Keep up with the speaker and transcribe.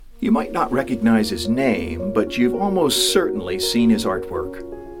You might not recognize his name, but you've almost certainly seen his artwork.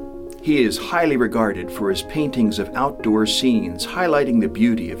 He is highly regarded for his paintings of outdoor scenes highlighting the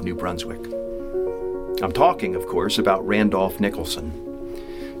beauty of New Brunswick. I'm talking, of course, about Randolph Nicholson.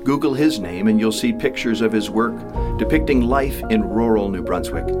 Google his name and you'll see pictures of his work depicting life in rural New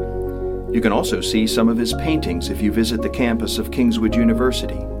Brunswick. You can also see some of his paintings if you visit the campus of Kingswood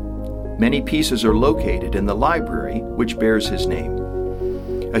University. Many pieces are located in the library, which bears his name.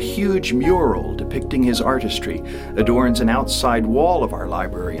 A huge mural depicting his artistry adorns an outside wall of our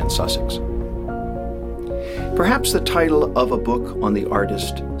library in Sussex. Perhaps the title of a book on the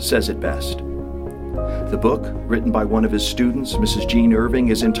artist says it best. The book, written by one of his students, Mrs. Jean Irving,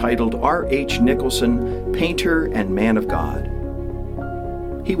 is entitled R.H. Nicholson, Painter and Man of God.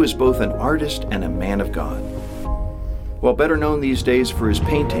 He was both an artist and a man of God. While better known these days for his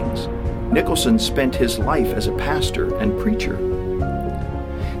paintings, Nicholson spent his life as a pastor and preacher.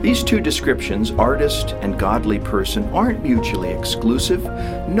 These two descriptions, artist and godly person, aren't mutually exclusive.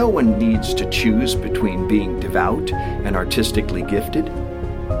 No one needs to choose between being devout and artistically gifted.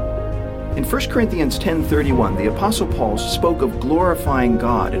 In 1 Corinthians 10:31, the Apostle Paul spoke of glorifying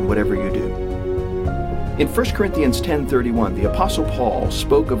God in whatever you do. In 1 Corinthians 10:31, the Apostle Paul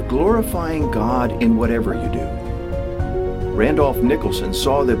spoke of glorifying God in whatever you do. Randolph Nicholson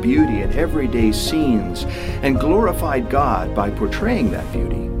saw the beauty in everyday scenes and glorified God by portraying that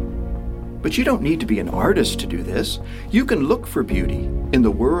beauty. But you don't need to be an artist to do this. You can look for beauty in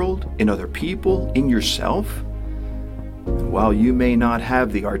the world, in other people, in yourself. And while you may not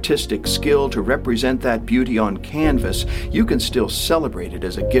have the artistic skill to represent that beauty on canvas, you can still celebrate it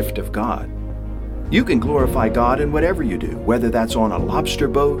as a gift of God. You can glorify God in whatever you do, whether that's on a lobster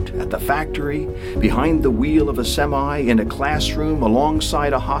boat, at the factory, behind the wheel of a semi, in a classroom,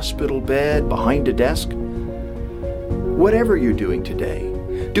 alongside a hospital bed, behind a desk. Whatever you're doing today,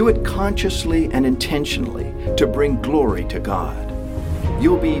 do it consciously and intentionally to bring glory to God.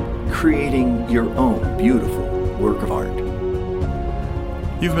 You'll be creating your own beautiful work of art.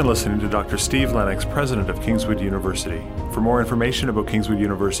 You've been listening to Dr. Steve Lennox, president of Kingswood University. For more information about Kingswood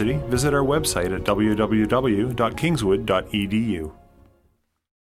University, visit our website at www.kingswood.edu.